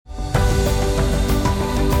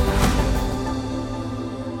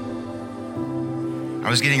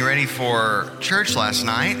I was getting ready for church last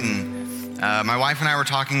night, and my wife and I were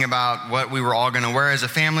talking about what we were all going to wear as a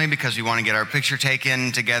family because we want to get our picture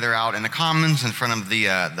taken together out in the commons in front of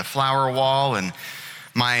the flower wall. And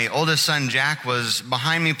my oldest son, Jack, was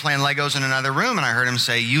behind me playing Legos in another room, and I heard him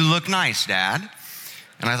say, "You look nice, Dad."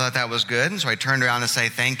 And I thought that was good, and so I turned around to say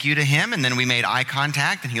thank you to him, and then we made eye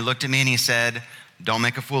contact, and he looked at me and he said, "Don't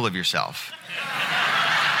make a fool of yourself."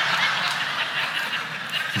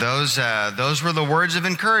 Those were the words of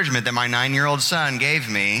encouragement that my 9-year-old son gave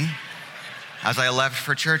me as I left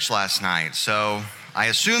for church last night. So I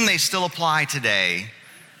assume they still apply today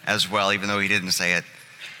as well, even though he didn't say it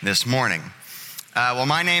this morning. Well,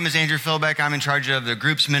 my name is Andrew Philbeck. I'm in charge of the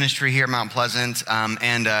groups ministry here at Mount Pleasant,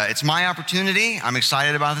 and it's my opportunity. I'm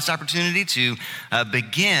excited about this opportunity to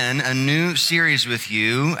begin a new series with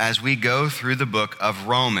you as we go through the book of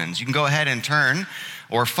Romans. You can go ahead and turn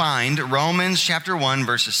or find Romans chapter 1,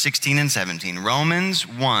 verses 16 and 17. Romans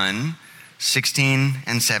 1, 16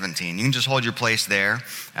 and 17. You can just hold your place there.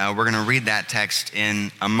 We're going to read that text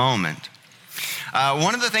in a moment.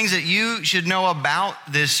 One of the things that you should know about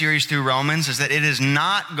this series through Romans is that it is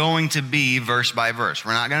not going to be verse by verse.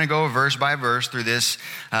 We're not going to go verse by verse through this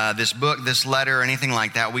book, this letter, or anything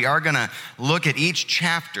like that. We are going to look at each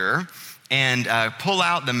chapter and pull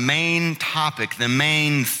out the main topic, the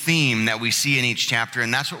main theme that we see in each chapter,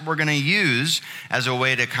 and that's what we're going to use as a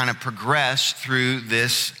way to kind of progress through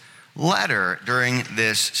this letter during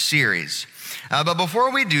this series. But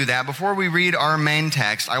before we do that, before we read our main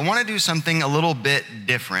text, I want to do something a little bit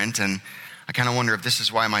different, and I kind of wonder if this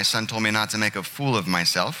is why my son told me not to make a fool of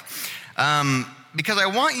myself, because I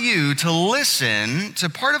want you to listen to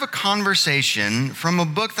part of a conversation from a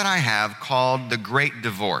book that I have called The Great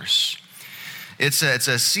Divorce. It's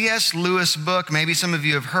a C.S. Lewis book. Maybe some of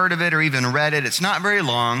you have heard of it or even read it. It's not very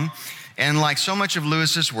long. And like so much of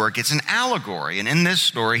Lewis's work, it's an allegory. And in this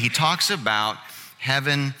story, he talks about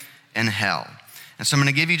heaven and hell. And so I'm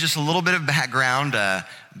going to give you just a little bit of background.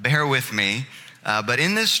 Bear with me. But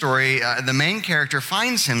in this story, the main character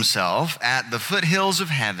finds himself at the foothills of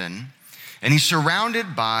heaven, and he's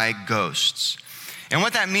surrounded by ghosts. And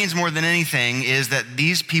what that means more than anything is that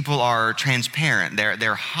these people are transparent.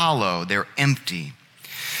 They're hollow. They're empty.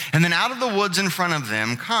 And then out of the woods in front of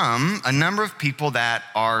them come a number of people that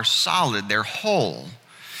are solid. They're whole.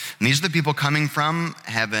 And these are the people coming from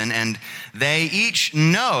heaven, and they each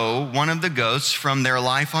know one of the ghosts from their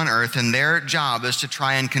life on earth, and their job is to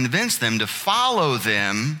try and convince them to follow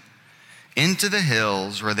them into the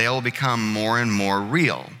hills where they will become more and more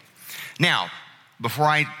real. Now, before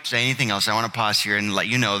I say anything else, I want to pause here and let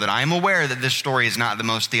you know that I'm aware that this story is not the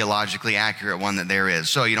most theologically accurate one that there is,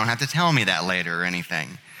 so you don't have to tell me that later or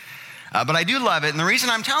anything. But I do love it, and the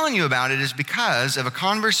reason I'm telling you about it is because of a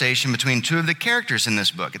conversation between two of the characters in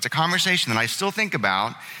this book. It's a conversation that I still think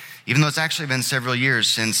about, even though it's actually been several years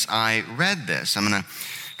since I read this. I'm going to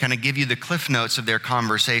kind of give you the cliff notes of their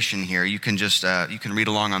conversation here. You can just you can read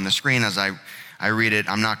along on the screen as I read it.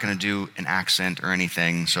 I'm not going to do an accent or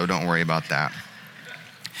anything, so don't worry about that.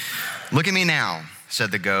 "Look at me now,"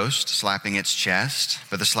 said the ghost, slapping its chest,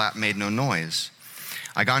 but the slap made no noise.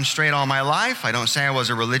 "I gone straight all my life. I don't say I was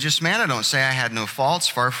a religious man. I don't say I had no faults,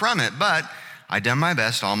 far from it, but I done my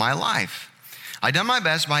best all my life. I done my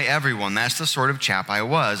best by everyone. That's the sort of chap I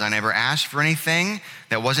was. I never asked for anything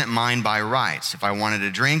that wasn't mine by rights. If I wanted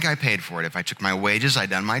a drink, I paid for it. If I took my wages, I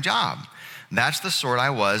done my job. That's the sort I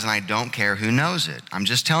was, and I don't care who knows it. I'm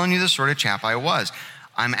just telling you the sort of chap I was.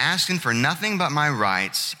 I'm asking for nothing but my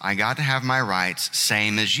rights. I got to have my rights,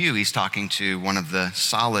 same as you." He's talking to one of the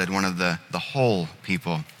solid, one of the whole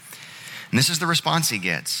people. And this is the response he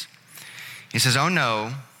gets. He says, "Oh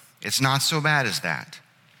no, it's not so bad as that.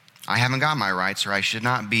 I haven't got my rights, or I should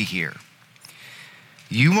not be here.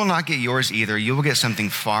 You will not get yours either. You will get something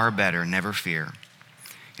far better, never fear."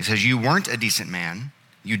 He says, "You weren't a decent man.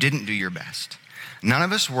 You didn't do your best. None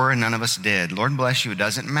of us were and none of us did. Lord bless you, it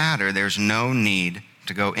doesn't matter. There's no need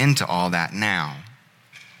to go into all that now."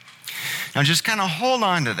 Now just kind of hold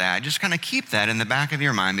on to that. Just kind of keep that in the back of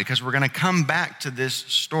your mind, because we're going to come back to this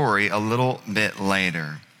story a little bit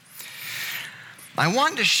later. I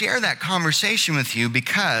want to share that conversation with you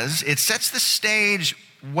because it sets the stage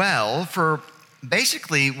well for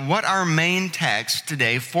basically what our main text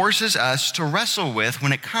today forces us to wrestle with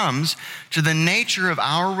when it comes to the nature of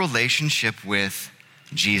our relationship with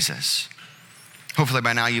Jesus. Hopefully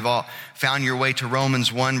by now you've all found your way to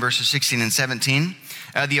Romans 1, verses 16 and 17.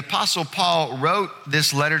 The Apostle Paul wrote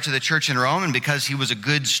this letter to the church in Rome, and because he was a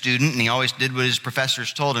good student and he always did what his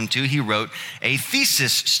professors told him to, he wrote a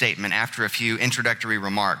thesis statement after a few introductory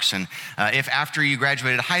remarks. And if after you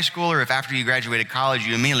graduated high school or if after you graduated college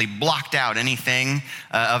you immediately blocked out anything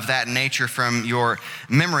of that nature from your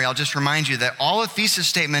memory, I'll just remind you that all a thesis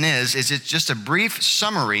statement is it's just a brief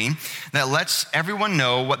summary that lets everyone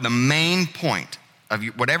know what the main point of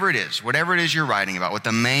whatever it is you're writing about, what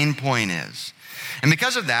the main point is. And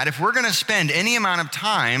because of that, if we're going to spend any amount of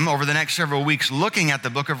time over the next several weeks looking at the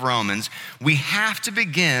book of Romans, we have to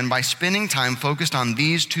begin by spending time focused on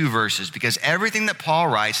these two verses, because everything that Paul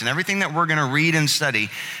writes and everything that we're going to read and study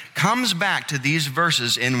comes back to these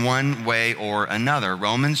verses in one way or another.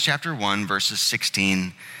 Romans chapter 1, verses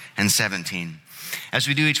 16 and 17. As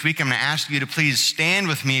we do each week, I'm going to ask you to please stand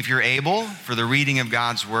with me if you're able for the reading of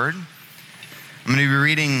God's word. I'm going to be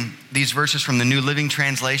reading these verses from the New Living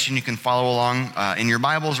Translation. You can follow along in your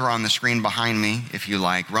Bibles or on the screen behind me if you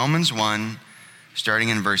like. Romans 1, starting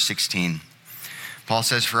in verse 16. Paul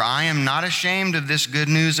says, "For I am not ashamed of this good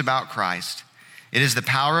news about Christ. It is the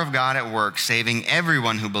power of God at work, saving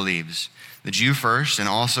everyone who believes, the Jew first and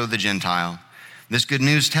also the Gentile. This good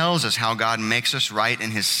news tells us how God makes us right in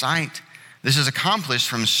his sight. This is accomplished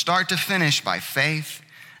from start to finish by faith.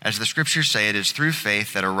 As the scriptures say, it is through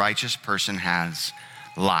faith that a righteous person has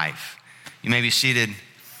life." You may be seated.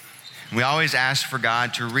 We always ask for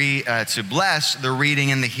God to bless the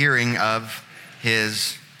reading and the hearing of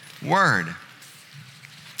his word.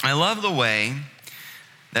 I love the way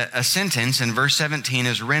that a sentence in verse 17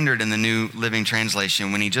 is rendered in the New Living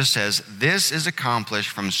Translation when he just says, "This is accomplished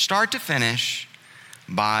from start to finish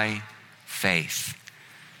by faith."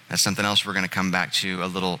 That's something else we're going to come back to a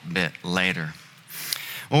little bit later.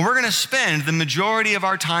 Well, we're going to spend the majority of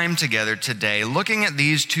our time together today looking at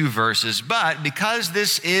these two verses, but because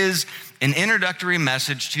this is an introductory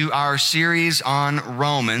message to our series on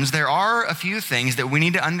Romans, there are a few things that we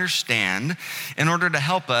need to understand in order to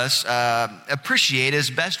help us appreciate as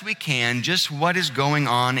best we can just what is going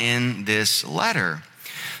on in this letter.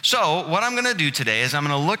 So what I'm going to do today is I'm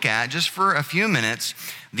going to look at, just for a few minutes,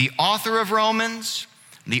 the author of Romans,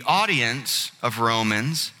 the audience of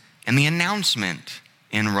Romans, and the announcement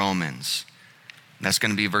in Romans. That's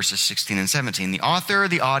going to be verses 16 and 17. The author,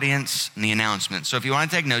 the audience, and the announcement. So if you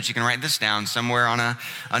want to take notes, you can write this down somewhere on a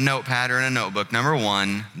notepad or in a notebook. Number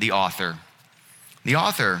one, the author. The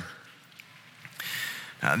author.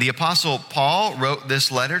 The Apostle Paul wrote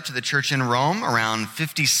this letter to the church in Rome around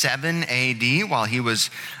 57 AD while he was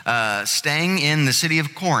staying in the city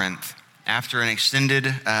of Corinth after an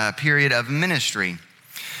extended period of ministry.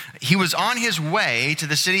 He was on his way to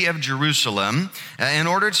the city of Jerusalem in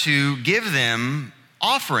order to give them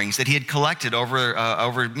offerings that he had collected over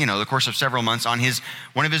the course of several months on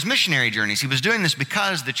one of his missionary journeys. He was doing this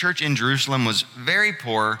because the church in Jerusalem was very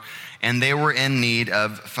poor and they were in need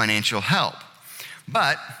of financial help.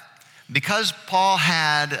 But because Paul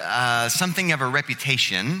had something of a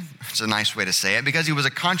reputation, it's a nice way to say it, because he was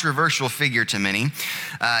a controversial figure to many,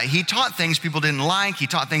 he taught things people didn't like. He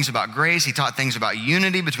taught things about grace. He taught things about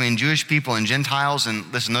unity between Jewish people and Gentiles.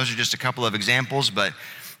 And listen, those are just a couple of examples, but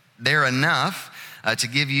they're enough to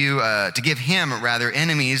give him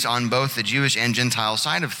enemies on both the Jewish and Gentile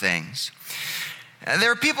side of things.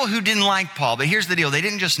 There are people who didn't like Paul, but here's the deal. They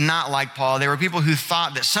didn't just not like Paul. There were people who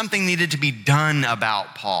thought that something needed to be done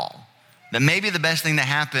about Paul. That maybe the best thing that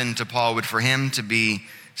happened to Paul would for him to be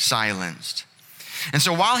silenced. And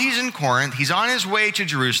so while he's in Corinth, he's on his way to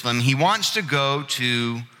Jerusalem. He wants to go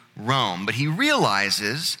to Rome, but he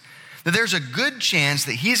realizes that there's a good chance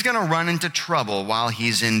that he's going to run into trouble while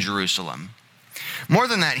he's in Jerusalem. More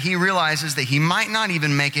than that, he realizes that he might not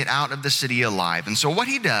even make it out of the city alive. And so what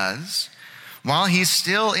he does while he's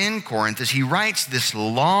still in Corinth is he writes this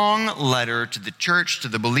long letter to the church, to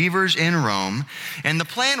the believers in Rome. And the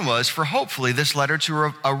plan was for hopefully this letter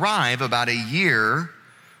to arrive about a year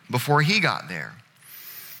before he got there.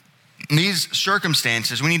 These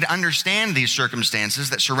circumstances, we need to understand these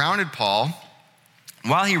circumstances that surrounded Paul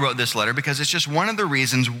while he wrote this letter, because it's just one of the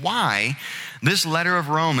reasons why this letter of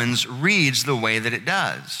Romans reads the way that it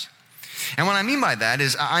does. And what I mean by that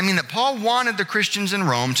is, I mean that Paul wanted the Christians in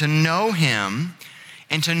Rome to know him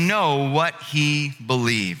and to know what he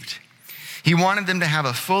believed. He wanted them to have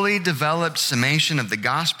a fully developed summation of the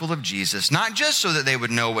gospel of Jesus, not just so that they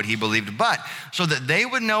would know what he believed, but so that they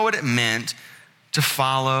would know what it meant to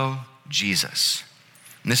follow Jesus.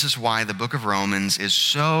 And this is why the book of Romans is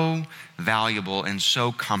so valuable and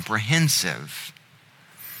so comprehensive.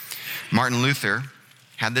 Martin Luther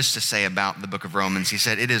had this to say about the book of Romans. He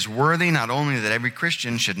said, "It is worthy not only that every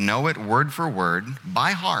Christian should know it word for word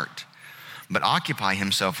by heart, but occupy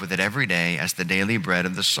himself with it every day as the daily bread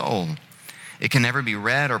of the soul. It can never be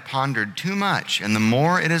read or pondered too much, and the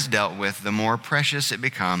more it is dealt with, the more precious it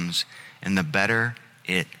becomes, and the better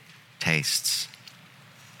it tastes."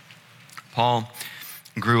 Paul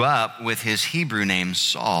grew up with his Hebrew name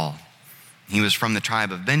Saul. He was from the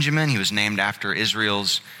tribe of Benjamin. He was named after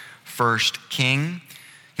Israel's first king.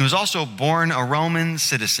 He was also born a Roman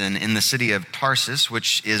citizen in the city of Tarsus,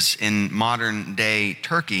 which is in modern-day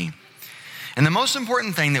Turkey. And the most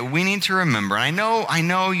important thing that we need to remember, and I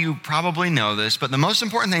know you probably know this, but the most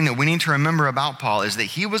important thing that we need to remember about Paul is that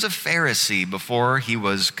he was a Pharisee before he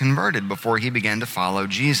was converted, before he began to follow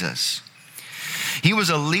Jesus. He was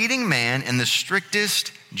a leading man in the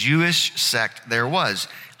strictest Jewish sect there was,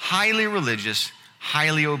 highly religious,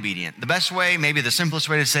 highly obedient. The best way, maybe the simplest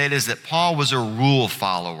way to say it, is that Paul was a rule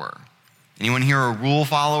follower. Anyone here a rule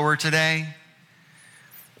follower today?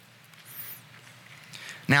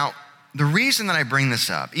 Now, the reason that I bring this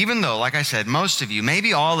up, even though, like I said, most of you,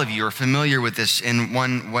 maybe all of you are familiar with this in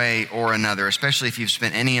one way or another, especially if you've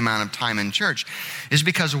spent any amount of time in church, is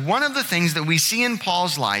because one of the things that we see in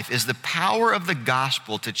Paul's life is the power of the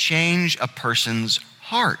gospel to change a person's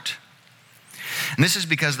heart. And this is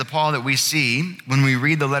because the Paul that we see when we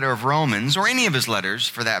read the letter of Romans, or any of his letters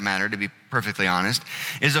for that matter, to be perfectly honest,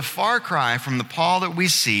 is a far cry from the Paul that we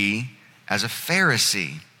see as a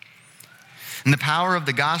Pharisee. And the power of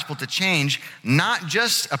the gospel to change not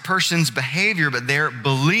just a person's behavior, but their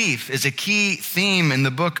belief is a key theme in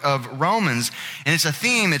the book of Romans. And it's a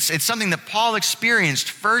theme, it's something that Paul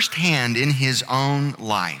experienced firsthand in his own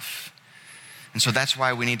life. And so that's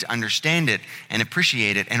why we need to understand it and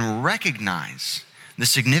appreciate it and recognize the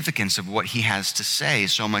significance of what he has to say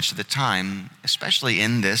so much of the time, especially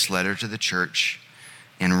in this letter to the church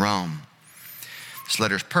in Rome. This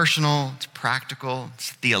letter is personal, it's practical,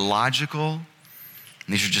 it's theological.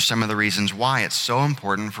 And these are just some of the reasons why it's so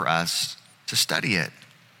important for us to study it.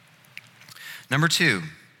 Number 2,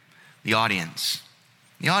 the audience.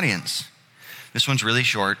 The audience. This one's really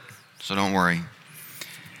short, so don't worry.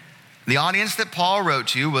 The audience that Paul wrote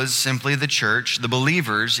to was simply the church, the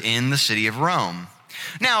believers in the city of Rome.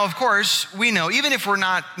 Now, of course, we know, even if we're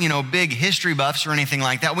not, big history buffs or anything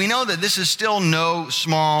like that, we know that this is still no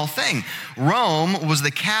small thing. Rome was the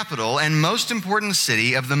capital and most important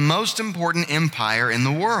city of the most important empire in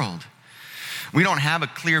the world. We don't have a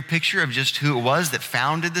clear picture of just who it was that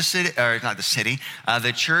founded the city, or not the city,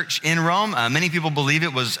 the church in Rome. Many people believe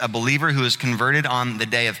it was a believer who was converted on the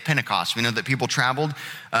day of Pentecost. We know that people traveled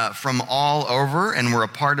from all over and were a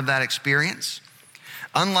part of that experience.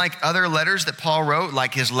 Unlike other letters that Paul wrote,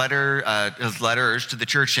 like his letters to the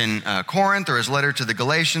church in Corinth or his letter to the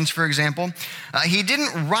Galatians, for example, he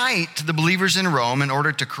didn't write to the believers in Rome in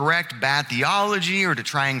order to correct bad theology or to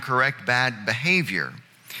try and correct bad behavior.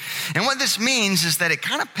 And what this means is that it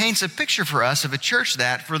kind of paints a picture for us of a church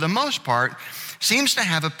that, for the most part, seems to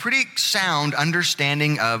have a pretty sound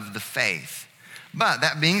understanding of the faith. But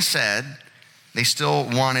that being said, they still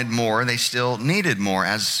wanted more, they still needed more,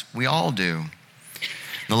 as we all do.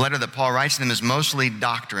 The letter that Paul writes to them is mostly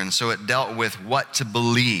doctrine, so it dealt with what to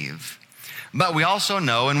believe. But we also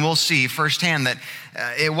know, and we'll see firsthand, that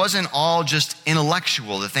it wasn't all just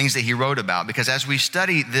intellectual, the things that he wrote about, because as we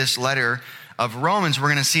study this letter of Romans, we're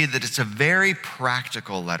going to see that it's a very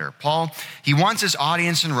practical letter. Paul, he wants his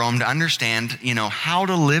audience in Rome to understand, how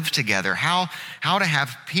to live together, how to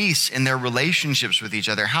have peace in their relationships with each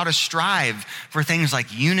other, how to strive for things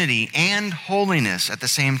like unity and holiness at the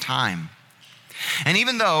same time. And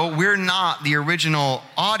even though we're not the original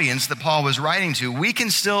audience that Paul was writing to, we can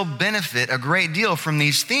still benefit a great deal from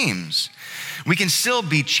these themes. We can still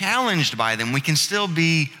be challenged by them. We can still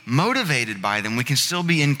be motivated by them. We can still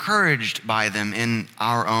be encouraged by them in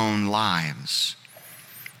our own lives.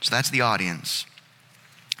 So that's the audience.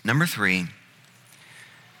 Number 3,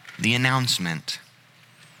 the announcement.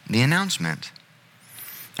 The announcement.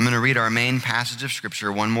 I'm going to read our main passage of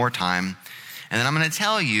Scripture one more time. And then I'm going to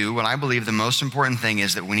tell you what I believe the most important thing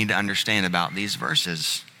is that we need to understand about these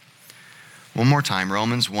verses. One more time,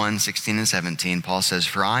 Romans 1, 16 and 17, Paul says,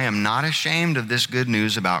 "For I am not ashamed of this good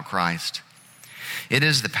news about Christ. It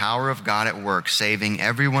is the power of God at work, saving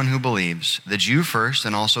everyone who believes, the Jew first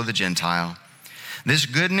and also the Gentile. This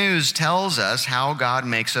good news tells us how God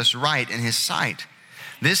makes us right in his sight.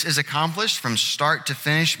 This is accomplished from start to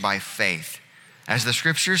finish by faith. As the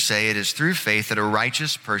scriptures say, it is through faith that a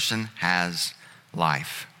righteous person has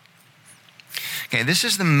life." Okay, this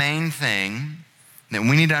is the main thing that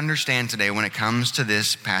we need to understand today when it comes to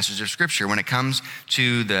this passage of Scripture, when it comes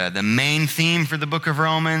to the main theme for the book of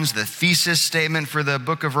Romans, the thesis statement for the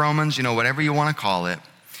book of Romans, whatever you want to call it.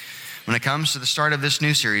 When it comes to the start of this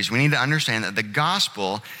new series, we need to understand that the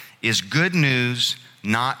gospel is good news,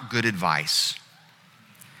 not good advice.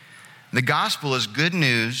 The gospel is good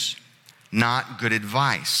news, not good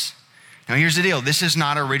advice. Now, here's the deal. This is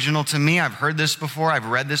not original to me. I've heard this before. I've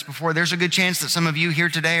read this before. There's a good chance that some of you here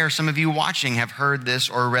today or some of you watching have heard this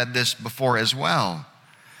or read this before as well.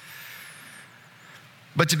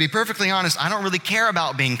 But to be perfectly honest, I don't really care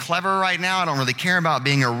about being clever right now. I don't really care about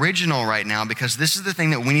being original right now, because this is the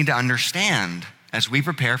thing that we need to understand as we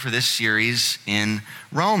prepare for this series in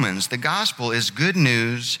Romans. The gospel is good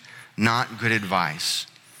news, not good advice.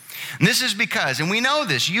 And this is because, and we know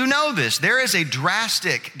this, you know this, there is a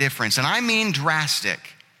drastic difference, and I mean drastic.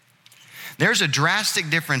 There's a drastic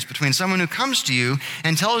difference between someone who comes to you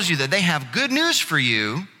and tells you that they have good news for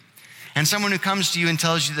you and someone who comes to you and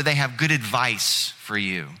tells you that they have good advice for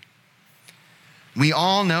you. We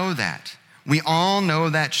all know that. We all know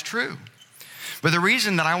that's true. But the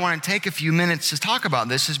reason that I want to take a few minutes to talk about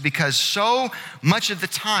this is because so much of the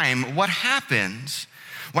time, what happens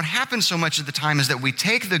so much of the time is that we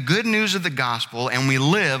take the good news of the gospel and we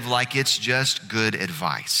live like it's just good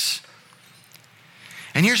advice.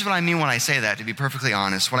 And here's what I mean when I say that, to be perfectly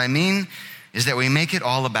honest. What I mean is that we make it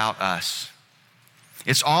all about us.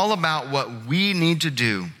 It's all about what we need to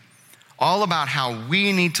do, all about how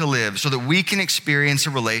we need to live so that we can experience a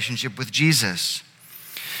relationship with Jesus.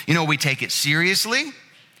 We take it seriously.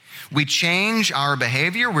 We change our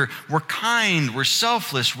behavior. We're kind, we're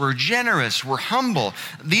selfless, we're generous, we're humble.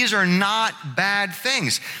 These are not bad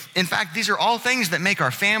things. In fact, these are all things that make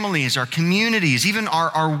our families, our communities, even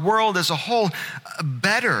our world as a whole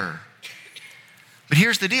better. But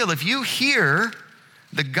here's the deal. If you hear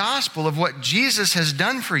the gospel of what Jesus has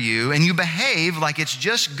done for you and you behave like it's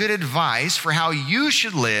just good advice for how you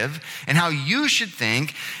should live and how you should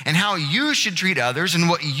think and how you should treat others and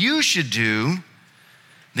what you should do,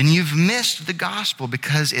 then you've missed the gospel,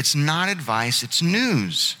 because it's not advice, it's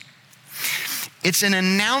news. It's an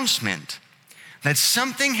announcement that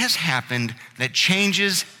something has happened that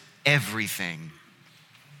changes everything.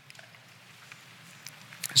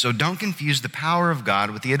 So don't confuse the power of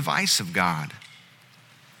God with the advice of God.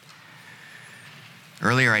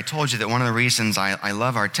 Earlier I told you that one of the reasons I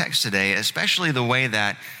love our text today, especially the way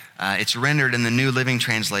that it's rendered in the New Living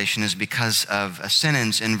Translation, is because of a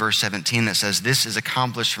sentence in verse 17 that says, "This is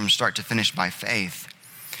accomplished from start to finish by faith."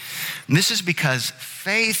 And this is because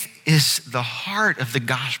faith is the heart of the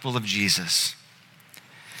gospel of Jesus.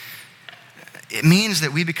 It means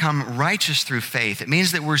that we become righteous through faith. It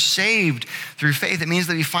means that we're saved through faith. It means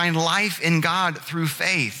that we find life in God through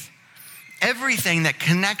faith. Everything that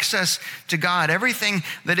connects us to God, everything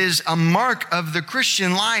that is a mark of the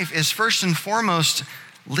Christian life, is first and foremost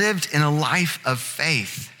lived in a life of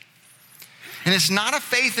faith. And it's not a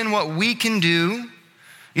faith in what we can do.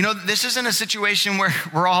 This isn't a situation where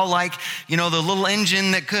we're all like, the little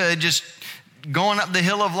engine that could, just going up the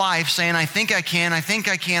hill of life saying, I think I can, I think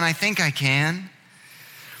I can, I think I can.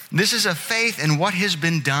 This is a faith in what has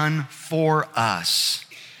been done for us.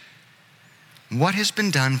 What has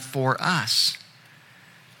been done for us.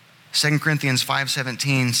 2 Corinthians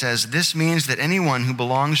 5:17 says, "This means that anyone who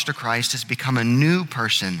belongs to Christ has become a new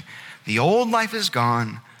person. The old life is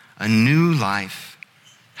gone, a new life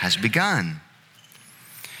has begun."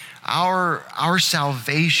 Our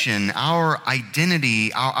salvation, our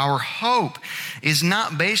identity, our hope is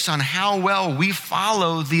not based on how well we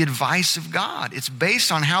follow the advice of God. It's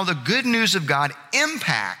based on how the good news of God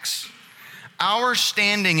impacts our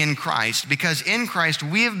standing in Christ, because in Christ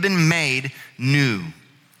we have been made new.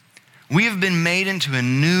 We have been made into a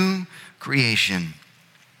new creation.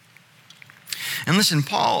 And listen,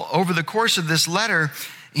 Paul, over the course of this letter,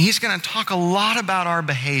 he's going to talk a lot about our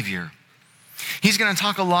behavior. He's going to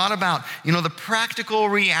talk a lot about, the practical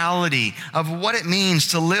reality of what it means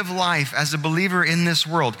to live life as a believer in this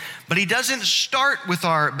world. But he doesn't start with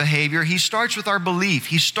our behavior. He starts with our belief.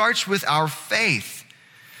 He starts with our faith.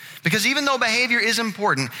 Because even though behavior is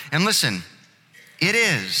important, and listen, it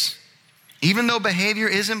is. Even though behavior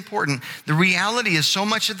is important, the reality is so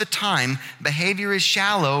much of the time, behavior is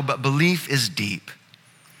shallow, but belief is deep.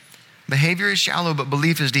 Behavior is shallow, but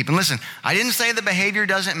belief is deep. And listen, I didn't say that behavior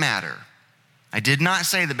doesn't matter. I did not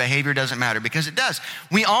say that behavior doesn't matter, because it does.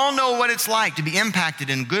 We all know what it's like to be impacted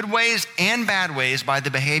in good ways and bad ways by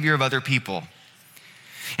the behavior of other people.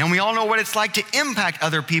 And we all know what it's like to impact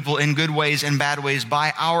other people in good ways and bad ways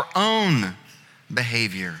by our own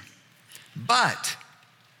behavior. But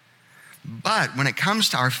when it comes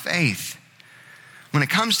to our faith, When it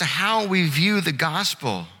comes to how we view the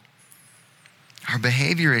gospel, our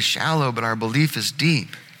behavior is shallow, but our belief is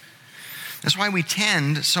deep. That's why we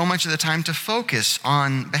tend so much of the time to focus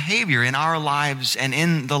on behavior in our lives and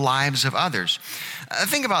in the lives of others.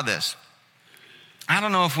 Think about this. I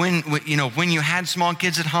don't know if when you had small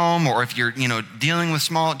kids at home, or if you're dealing with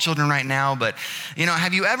small children right now, but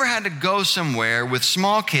have you ever had to go somewhere with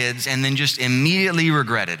small kids and then just immediately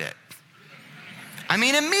regretted it? I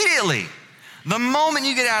mean, immediately. The moment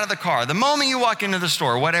you get out of the car, the moment you walk into the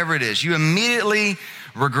store, whatever it is, you immediately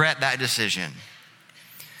regret that decision.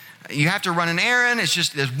 You have to run an errand.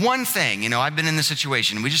 There's one thing. I've been in this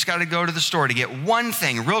situation. We just got to go to the store to get one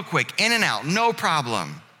thing real quick, in and out, no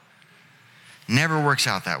problem. Never works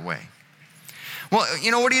out that way. Well,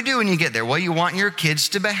 what do you do when you get there? Well, you want your kids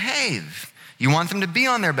to behave. You want them to be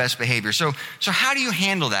on their best behavior. So how do you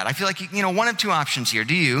handle that? I feel like, one of two options here.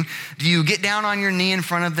 Do you get down on your knee in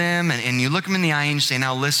front of them and you look them in the eye and you say,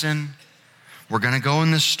 now listen, we're going to go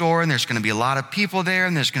in this store and there's going to be a lot of people there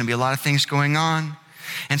and there's going to be a lot of things going on.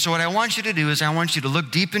 And so what I want you to do is I want you to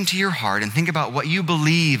look deep into your heart and think about what you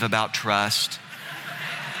believe about trust.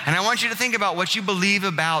 And I want you to think about what you believe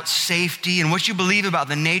about safety and what you believe about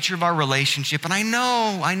the nature of our relationship. And I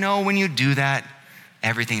know when you do that,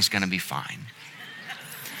 everything's going to be fine.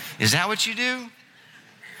 Is that what you do?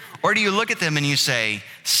 Or do you look at them and you say,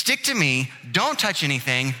 stick to me, don't touch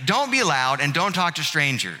anything, don't be loud, and don't talk to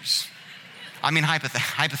strangers? I mean,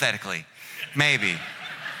 hypothetically, maybe.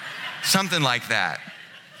 Something like that.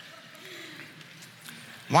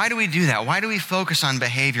 Why do we do that? Why do we focus on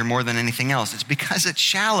behavior more than anything else? It's because it's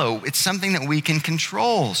shallow. It's something that we can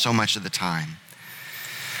control so much of the time.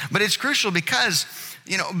 But it's crucial because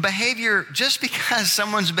behavior, just because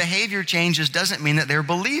someone's behavior changes doesn't mean that their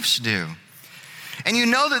beliefs do. And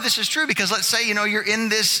that this is true because let's say, you're in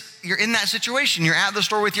that situation, you're at the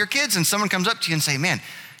store with your kids and someone comes up to you and say, man,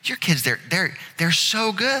 your kids, they're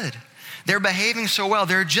so good. They're behaving so well.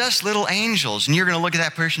 They're just little angels. And you're going to look at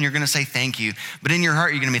that person, you're going to say thank you. But in your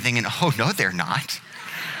heart, you're going to be thinking, oh, no, they're not.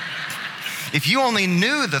 If you only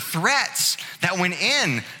knew the threats that went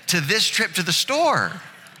in to this trip to the store,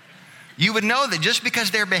 you would know that just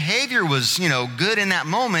because their behavior was, good in that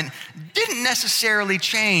moment, didn't necessarily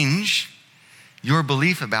change your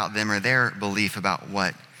belief about them or their belief about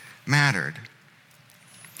what mattered.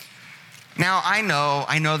 Now, I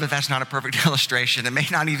know that that's not a perfect illustration. It may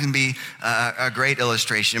not even be a great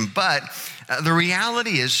illustration, but the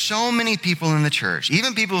reality is so many people in the church,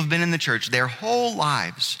 even people who've been in the church their whole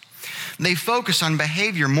lives, they focus on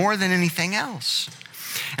behavior more than anything else.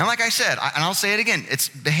 And like I said, and I'll say it again,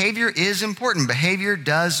 behavior is important. Behavior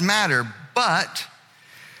does matter, but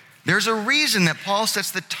there's a reason that Paul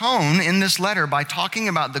sets the tone in this letter by talking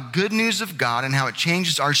about the good news of God and how it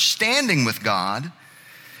changes our standing with God,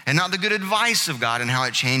 and not the good advice of God and how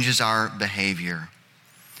it changes our behavior.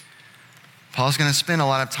 Paul's going to spend a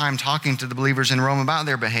lot of time talking to the believers in Rome about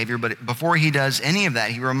their behavior, but before he does any of that,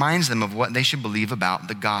 he reminds them of what they should believe about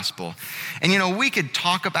the gospel. And we could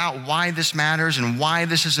talk about why this matters and why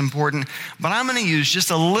this is important, but I'm going to use just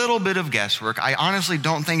a little bit of guesswork. I honestly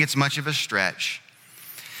don't think it's much of a stretch.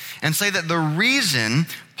 And say that the reason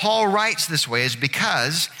Paul writes this way is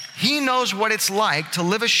because he knows what it's like to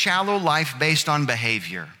live a shallow life based on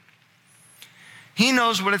behavior. He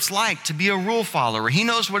knows what it's like to be a rule follower. He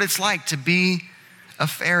knows what it's like to be a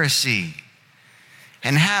Pharisee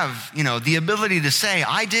and have, the ability to say,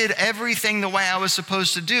 I did everything the way I was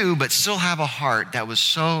supposed to do, but still have a heart that was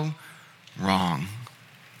so wrong.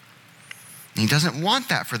 And he doesn't want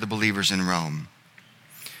that for the believers in Rome.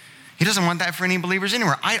 He doesn't want that for any believers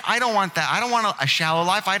anywhere. I don't want that. I don't want a shallow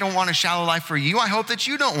life. I don't want a shallow life for you. I hope that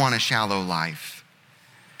you don't want a shallow life.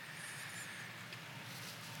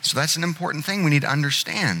 So that's an important thing we need to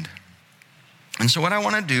understand. And so what I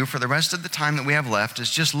want to do for the rest of the time that we have left is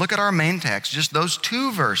just look at our main text, just those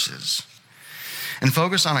 2 verses, and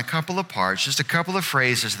focus on a couple of parts, just a couple of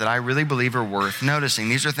phrases that I really believe are worth noticing.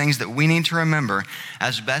 These are things that we need to remember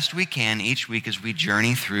as best we can each week as we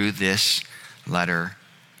journey through this letter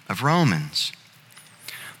of Romans.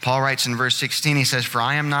 Paul writes in verse 16, he says, "For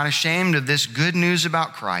I am not ashamed of this good news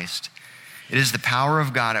about Christ. It is the power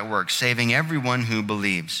of God at work, saving everyone who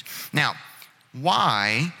believes." Now,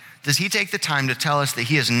 why does he take the time to tell us that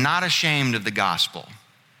he is not ashamed of the gospel?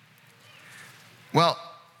 Well,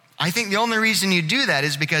 I think the only reason you do that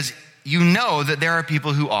is because you know that there are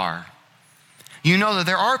people who are. You know that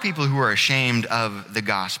there are people who are ashamed of the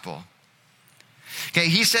gospel. Okay,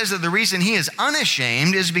 he says that the reason he is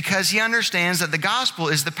unashamed is because he understands that the gospel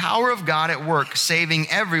is the power of God at work, saving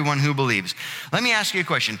everyone who believes. Let me ask you a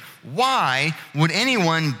question. Why would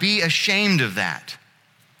anyone be ashamed of that?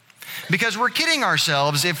 Because we're kidding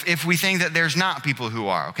ourselves if we think that there's not people who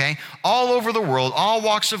are, okay? All over the world, all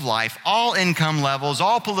walks of life, all income levels,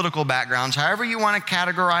 all political backgrounds, however you want to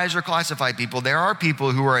categorize or classify people, there are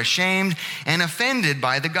people who are ashamed and offended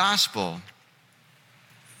by the gospel.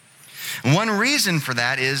 One reason for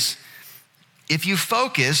that is if you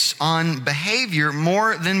focus on behavior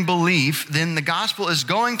more than belief, then the gospel is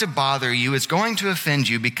going to bother you, it's going to offend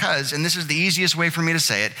you because, and this is the easiest way for me to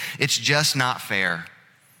say it, it's just not fair.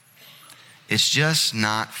 It's just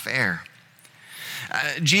not fair.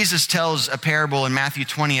 Jesus tells a parable in Matthew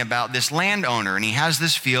 20 about this landowner, and he has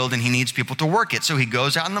this field and he needs people to work it. So he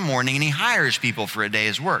goes out in the morning and he hires people for a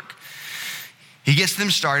day's work. He gets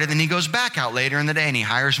them started, and he goes back out later in the day and he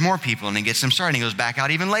hires more people and he gets them started. He goes back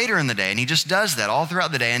out even later in the day, and he just does that all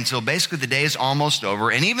throughout the day until basically the day is almost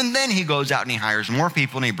over. And even then he goes out and he hires more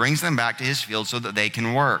people and he brings them back to his field so that they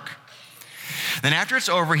can work. Then after it's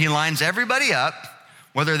over, he lines everybody up,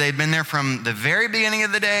 whether they've been there from the very beginning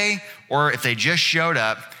of the day or if they just showed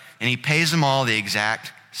up, and he pays them all the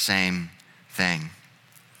exact same thing.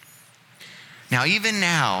 Now, even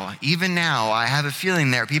now, I have a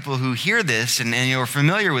feeling there are people who hear this and you're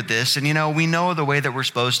familiar with this, and we know the way that we're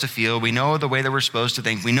supposed to feel, we know the way that we're supposed to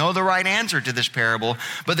think, we know the right answer to this parable,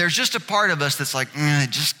 but there's just a part of us that's like, it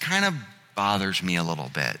just kind of bothers me a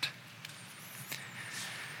little bit.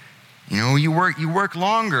 You work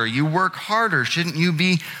longer, you work harder. Shouldn't you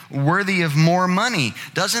be worthy of more money?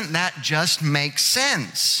 Doesn't that just make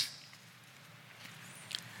sense?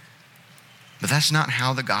 But that's not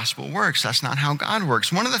how the gospel works. That's not how God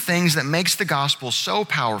works. One of the things that makes the gospel so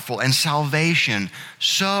powerful and salvation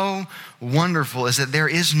so wonderful is that there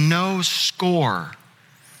is no score.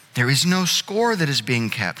 There is no score that is being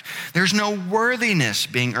kept. There's no worthiness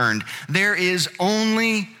being earned. There is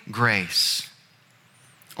only grace.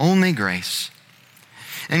 Only grace.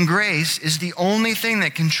 And grace is the only thing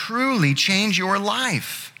that can truly change your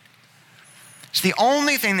life. It's the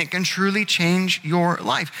only thing that can truly change your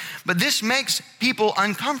life. But this makes people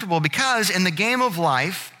uncomfortable because in the game of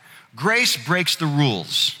life, grace breaks the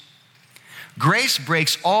rules. Grace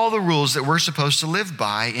breaks all the rules that we're supposed to live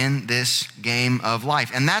by in this game of life.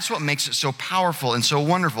 And that's what makes it so powerful and so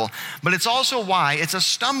wonderful. But it's also why it's a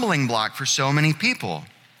stumbling block for so many people.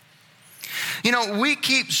 We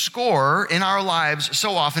keep score in our lives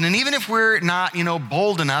so often, and even if we're not,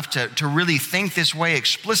 bold enough to really think this way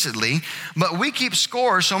explicitly, but we keep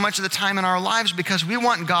score so much of the time in our lives because we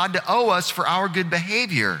want God to owe us for our good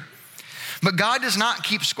behavior. But God does not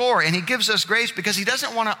keep score, and he gives us grace because he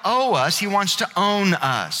doesn't want to owe us, he wants to own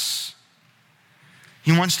us.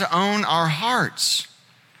 He wants to own our hearts.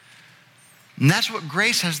 And that's what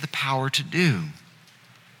grace has the power to do.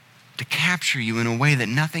 To capture you in a way that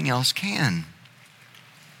nothing else can.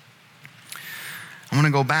 I want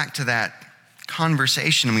to go back to that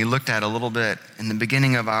conversation we looked at a little bit in the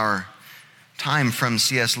beginning of our time from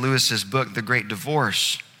C.S. Lewis's book, The Great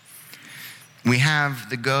Divorce. We have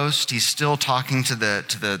the ghost. He's still talking to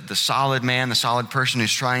the solid man, the solid person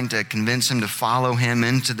who's trying to convince him to follow him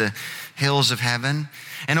into the hills of heaven.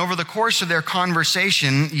 And over the course of their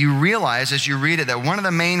conversation, you realize as you read it that one of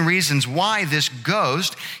the main reasons why this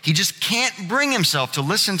ghost, he just can't bring himself to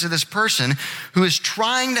listen to this person who is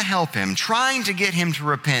trying to help him, trying to get him to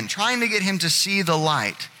repent, trying to get him to see the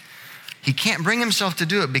light. He can't bring himself to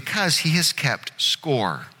do it because he has kept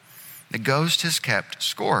score. The ghost has kept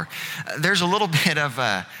score. There's a little bit of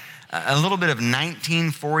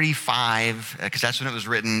 1945, because that's when it was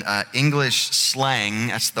written, English slang.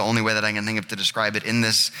 That's the only way that I can think of to describe it in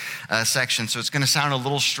this section. So it's going to sound a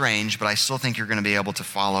little strange, but I still think you're going to be able to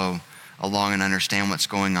follow along and understand what's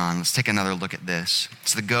going on. Let's take another look at this.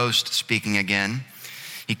 It's the ghost speaking again.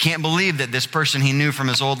 He can't believe that this person he knew from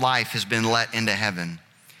his old life has been let into heaven.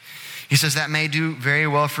 He says, that may do very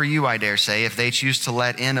well for you, I dare say, if they choose to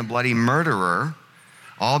let in a bloody murderer,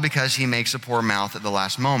 all because he makes a poor mouth at the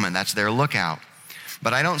last moment. That's their lookout.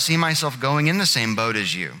 But I don't see myself going in the same boat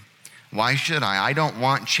as you. Why should I? I don't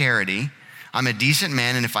want charity. I'm a decent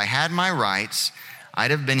man, and if I had my rights,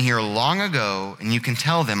 I'd have been here long ago, and you can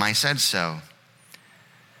tell them I said so.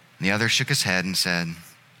 And the other shook his head and said,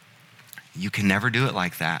 you can never do it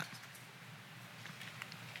like that.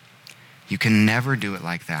 You can never do it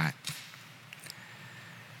like that.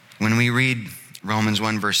 When we read Romans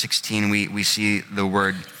 1 verse 16, we see the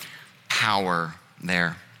word power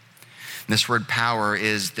there. This word power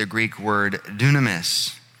is the Greek word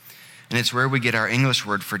dunamis, and it's where we get our English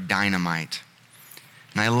word for dynamite.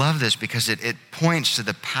 And I love this because it points to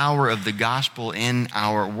the power of the gospel in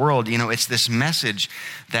our world. It's this message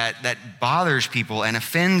that bothers people and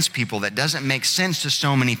offends people, that doesn't make sense to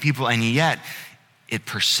so many people, and yet it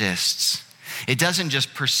persists. It doesn't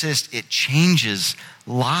just persist, it changes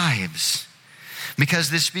lives. Because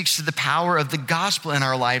this speaks to the power of the gospel in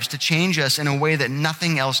our lives to change us in a way that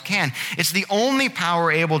nothing else can. It's the only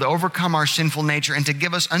power able to overcome our sinful nature and to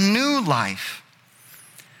give us a new life.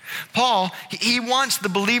 Paul, he wants the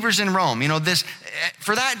believers in Rome,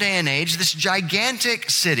 for that day and age, this gigantic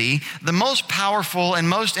city, the most powerful and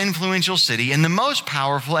most influential city, and the most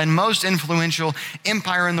powerful and most influential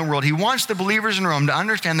empire in the world. He wants the believers in Rome to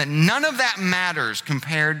understand that none of that matters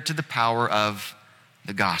compared to the power of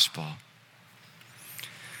the gospel.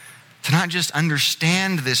 To not just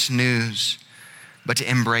understand this news, but to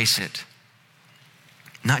embrace it.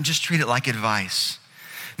 Not just treat it like advice.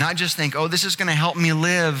 Not just think, this is going to help me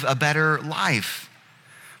live a better life,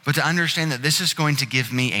 but to understand that this is going to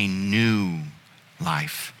give me a new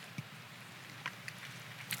life.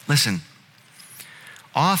 Listen,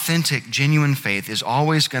 authentic, genuine faith is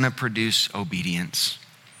always going to produce obedience.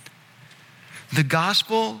 The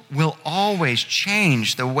gospel will always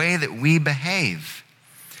change the way that we behave.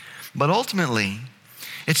 But ultimately,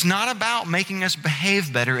 it's not about making us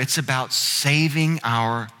behave better. It's about saving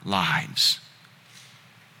our lives.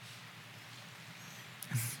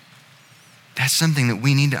 That's something that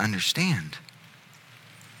we need to understand.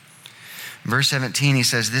 Verse 17, he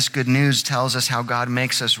says, this good news tells us how God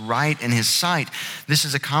makes us right in his sight. This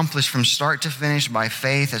is accomplished from start to finish by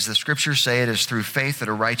faith. As the scriptures say, it is through faith that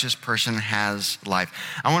a righteous person has life.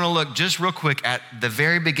 I want to look just real quick at the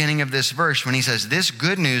very beginning of this verse when he says, this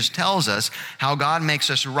good news tells us how God makes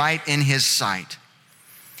us right in his sight.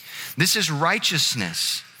 This is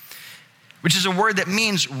righteousness, which is a word that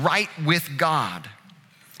means right with God.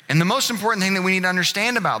 And the most important thing that we need to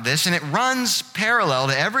understand about this, and it runs parallel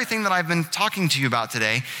to everything that I've been talking to you about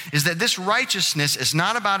today, is that this righteousness is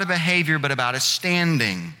not about a behavior, but about a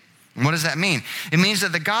standing. And what does that mean? It means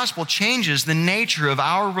that the gospel changes the nature of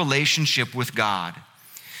our relationship with God.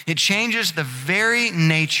 It changes the very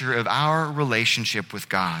nature of our relationship with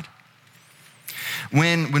God.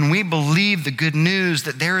 When we believe the good news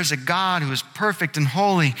that there is a God who is perfect and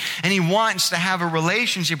holy, and he wants to have a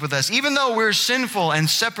relationship with us, even though we're sinful and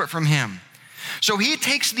separate from him. So he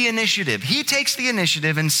takes the initiative. He takes the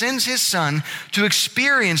initiative and sends his son to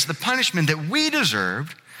experience the punishment that we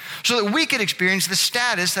deserved so that we could experience the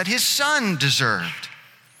status that his son deserved.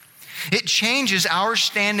 It changes our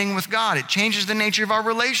standing with God. It changes the nature of our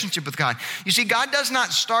relationship with God. You see, God does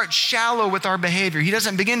not start shallow with our behavior. He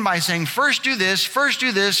doesn't begin by saying, first do this, first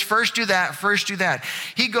do this, first do that, first do that.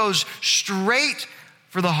 He goes straight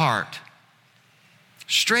for the heart.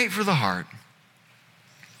 Straight for the heart.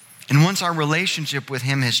 And once our relationship with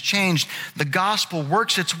him has changed, the gospel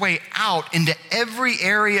works its way out into every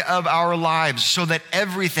area of our lives so that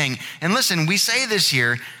everything, and listen, we say this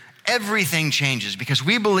here, everything changes because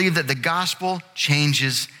we believe that the gospel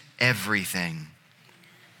changes everything.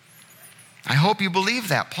 I hope you believe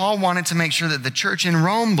that. Paul wanted to make sure that the church in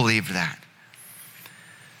Rome believed that.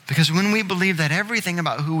 Because when we believe that, everything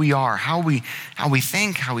about who we are, how we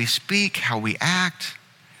think, how we speak, how we act,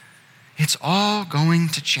 it's all going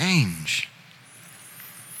to change.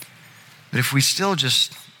 But if we still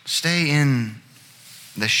just stay in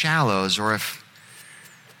the shallows, or if,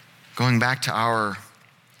 going back to our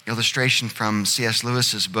illustration from C.S.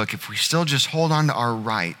 Lewis's book, if we still just hold on to our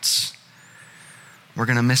rights, we're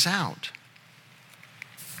going to miss out.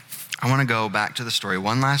 I want to go back to the story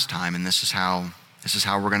one last time, and this is how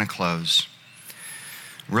we're going to close.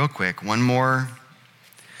 Real quick, one more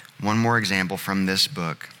example from this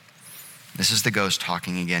book. This is the ghost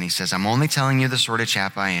talking again. He says, I'm only telling you the sort of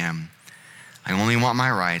chap I am. I only want my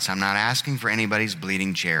rights. I'm not asking for anybody's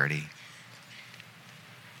bleeding charity.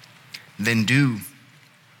 Then do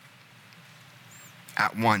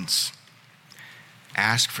at once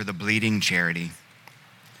ask for the bleeding charity.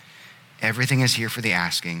 Everything is here for the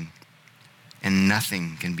asking, and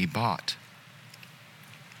nothing can be bought.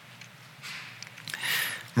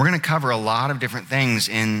 We're going to cover a lot of different things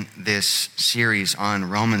in this series on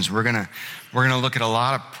Romans. We're going to look at a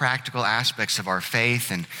lot of practical aspects of our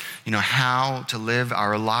faith and how to live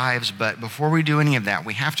our lives. But before we do any of that,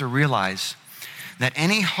 we have to realize that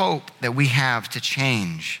any hope that we have to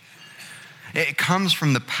change, it comes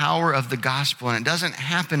from the power of the gospel, and it doesn't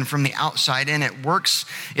happen from the outside in. It works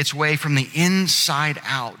its way from the inside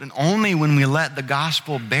out. And only when we let the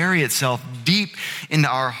gospel bury itself deep into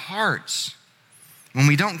our hearts, when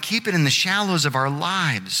we don't keep it in the shallows of our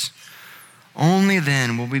lives, only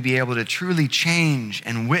then will we be able to truly change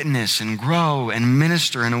and witness and grow and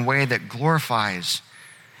minister in a way that glorifies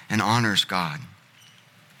and honors God.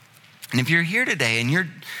 And if you're here today and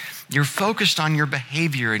You're focused on your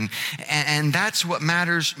behavior, and that's what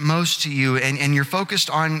matters most to you, and you're focused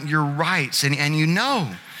on your rights, and you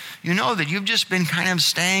know that you've just been kind of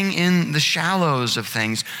staying in the shallows of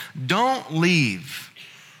things. Don't leave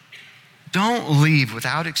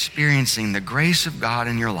without experiencing the grace of God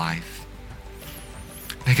in your life,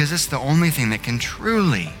 because it's the only thing that can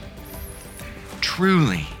truly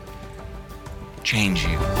change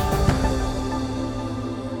you.